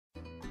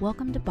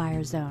Welcome to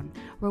Buyer Zone,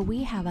 where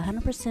we have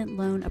 100%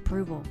 loan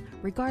approval,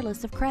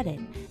 regardless of credit.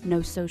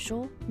 No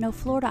social, no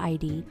Florida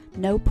ID,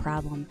 no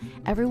problem.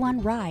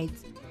 Everyone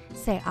rides.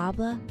 Se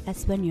habla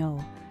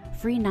español.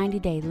 Free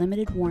 90-day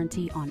limited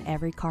warranty on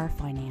every car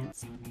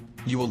finance.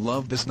 You will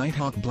love this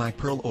Nighthawk Black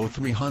Pearl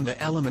 03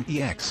 Honda Element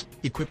EX,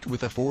 equipped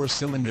with a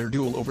 4-cylinder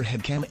dual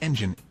overhead cam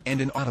engine and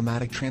an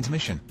automatic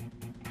transmission.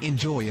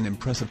 Enjoy an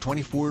impressive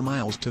 24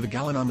 miles to the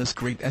gallon on this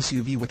great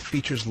SUV with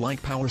features like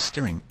power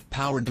steering,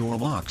 power door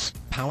locks,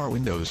 power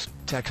windows,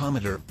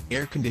 tachometer,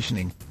 air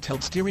conditioning,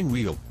 tilt steering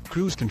wheel,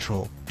 cruise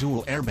control,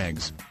 dual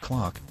airbags,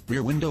 clock,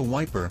 rear window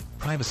wiper,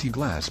 privacy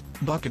glass,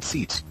 bucket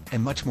seats,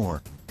 and much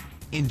more.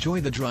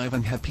 Enjoy the drive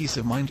and have peace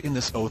of mind in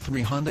this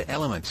 03 Honda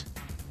Element.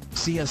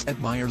 See us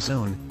at Buyer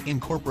Zone,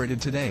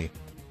 Incorporated today.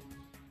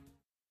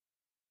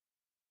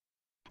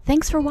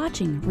 Thanks for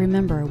watching.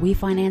 Remember, we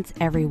finance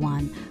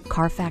everyone.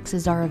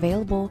 Carfaxes are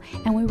available,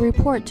 and we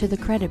report to the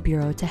credit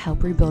bureau to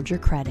help rebuild your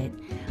credit.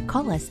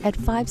 Call us at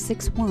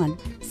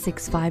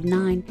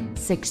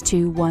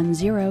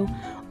 561-659-6210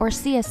 or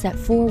see us at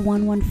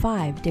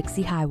 4115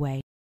 Dixie Highway.